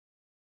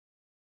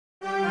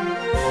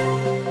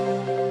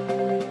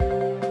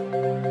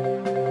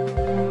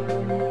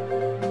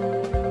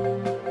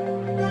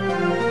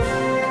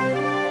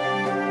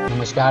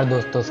नमस्कार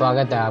दोस्तों,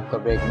 स्वागत है आपका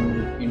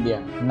ब्रेकिंग इंडिया।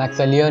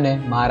 नक्सलियों ने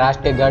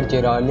महाराष्ट्र के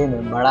गढ़चिरौली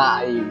में बड़ा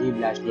IED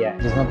ब्लास्ट किया है,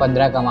 जिसमें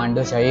 15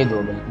 कमांडो शहीद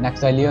हो गए।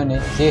 नक्सलियों ने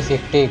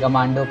C60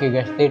 कमांडो की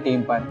गश्ती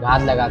टीम पर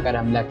घात लगाकर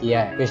हमला किया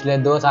है। पिछले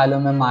 2 सालों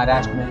में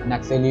महाराष्ट्र में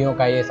नक्सलियों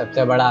का ये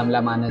सबसे बड़ा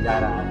हमला माना जा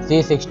रहा है।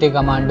 C60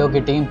 कमांडो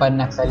की टीम पर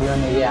नक्सलियों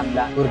ने ये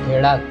हमला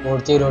कुरखेड़ा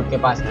कोरची रोड के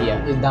पास किया।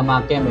 इस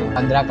धमाके में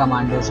 15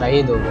 कमांडो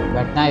शहीद हो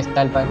गए। घटना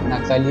स्थल पर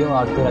नक्सलियों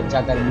और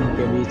सुरक्षा कर्मियों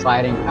के बीच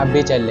फायरिंग अब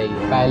भी चल रही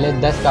है। पहले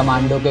 10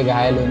 कमांडो के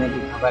घायल होने की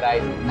खबर आई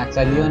थी।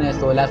 नक्सलियों ने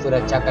 16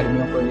 सुरक्षा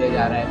कर्मियों को ले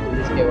जा रहे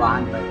पुलिस के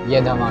वाहन पर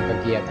यह धमाका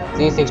किया था।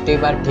 C60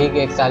 पर ठीक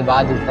 1 साल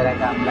बाद इस तरह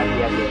का हमला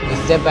किया गया।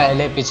 इससे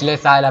पहले पिछले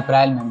साल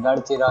अप्रैल में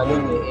गढ़चिरौली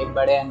में एक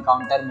बड़े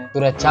एनकाउंटर में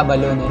सुरक्षा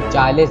बलों ने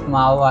 40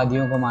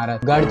 माओवादियों को मारा।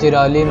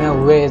 गढ़चिरौली में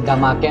हुए इस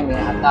धमाके में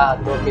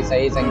हताहतों की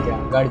सही संख्या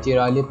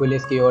गढ़चिरौली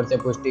पुलिस की ओर से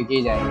पुष्टि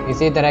की जाए।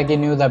 इसी तरह की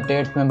न्यूज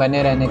अपडेट्स में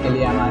बने रहने के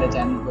लिए हमारे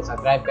चैनल को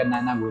सब्सक्राइब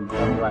करना ना भूलें।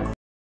 धन्यवाद।